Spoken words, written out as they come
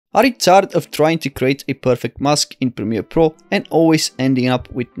Are you tired of trying to create a perfect mask in Premiere Pro and always ending up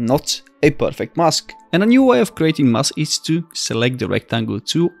with not a perfect mask? And a new way of creating masks is to select the rectangle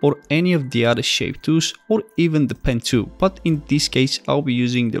tool or any of the other shape tools or even the pen tool. But in this case, I'll be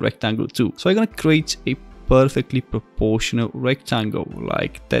using the rectangle tool. So I'm gonna create a perfectly proportional rectangle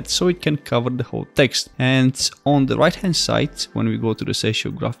like that so it can cover the whole text. And on the right hand side, when we go to the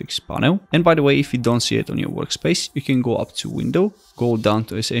Essential Graphics panel, and by the way, if you don't see it on your workspace, you can go up to Window, go down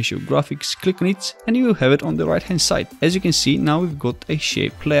to Essential Graphics, click on it, and you will have it on the right hand side. As you can see, now we've got a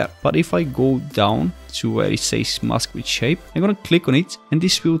shape layer. But if I go down to where it says mask with shape, I'm gonna click on it, and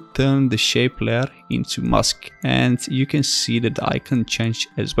this will turn the shape layer into mask, and you can see that the icon changed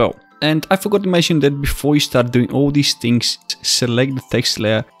as well. And I forgot to mention that before you start doing all these things, select the text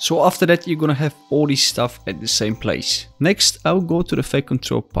layer. So after that, you're gonna have all this stuff at the same place. Next, I'll go to the Effect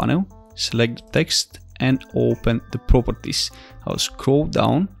Control panel, select the text and open the properties. I'll scroll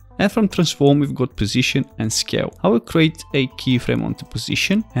down, and from transform, we've got position and scale. I will create a keyframe onto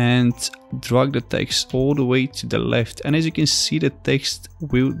position and drag the text all the way to the left. And as you can see, the text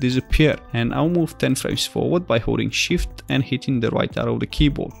will disappear. And I'll move 10 frames forward by holding shift and hitting the right arrow of the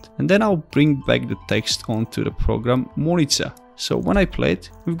keyboard. And then I'll bring back the text onto the program monitor. So when I play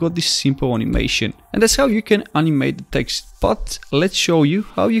it, we've got this simple animation. And that's how you can animate the text. But let's show you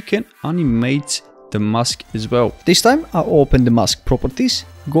how you can animate the mask as well. This time I'll open the mask properties,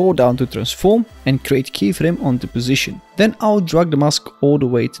 go down to transform and create keyframe onto position. Then I'll drag the mask all the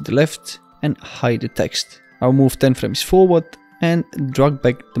way to the left and hide the text. I'll move 10 frames forward and drag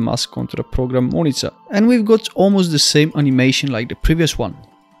back the mask onto the program monitor. And we've got almost the same animation like the previous one.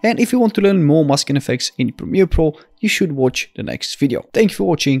 And if you want to learn more masking effects in Premiere Pro, you should watch the next video. Thank you for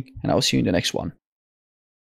watching, and I'll see you in the next one.